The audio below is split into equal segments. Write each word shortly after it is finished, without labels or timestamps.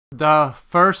The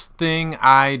first thing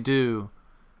I do.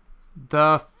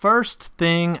 The first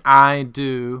thing I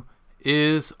do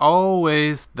is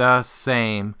always the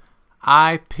same.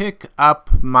 I pick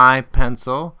up my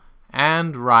pencil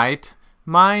and write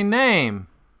my name.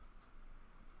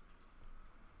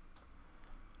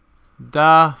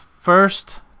 The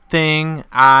first thing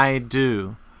I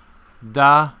do.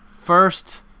 The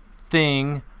first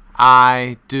thing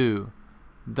I do.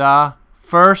 The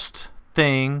first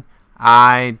thing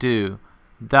I do.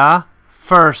 The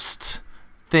first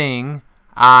thing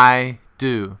I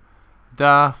do.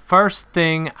 The first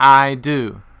thing I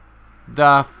do.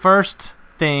 The first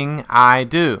thing I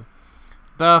do.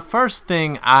 The first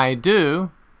thing I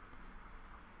do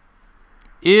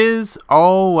is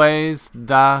always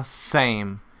the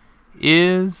same.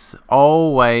 Is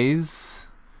always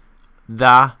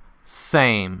the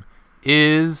same.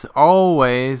 Is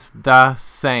always the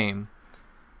same.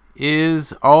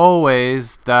 Is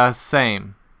always the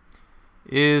same.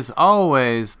 Is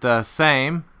always the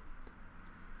same.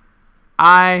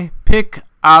 I pick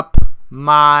up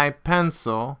my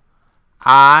pencil.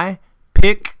 I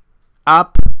pick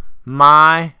up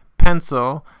my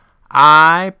pencil.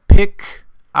 I pick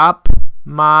up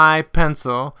my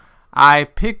pencil. I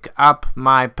pick up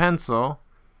my pencil.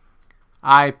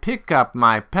 I pick up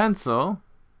my pencil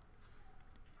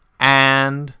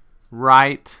and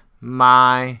write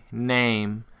my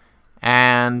name.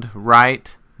 And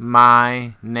write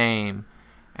my name.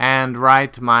 And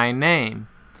write my name.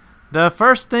 The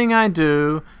first thing I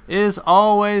do is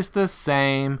always the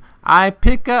same. I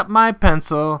pick up my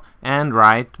pencil and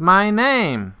write my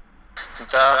name.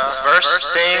 The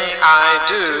first thing I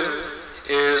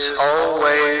do is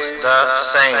always the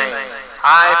same.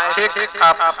 I pick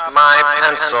up my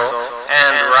pencil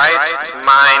and write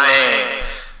my name.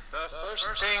 The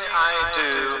first thing I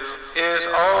do is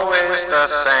always the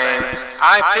same.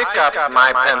 I pick up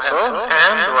my pencil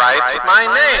and write my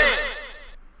name.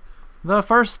 The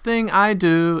first thing I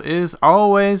do is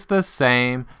always the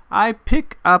same. I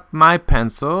pick up my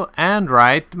pencil and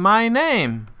write my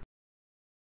name.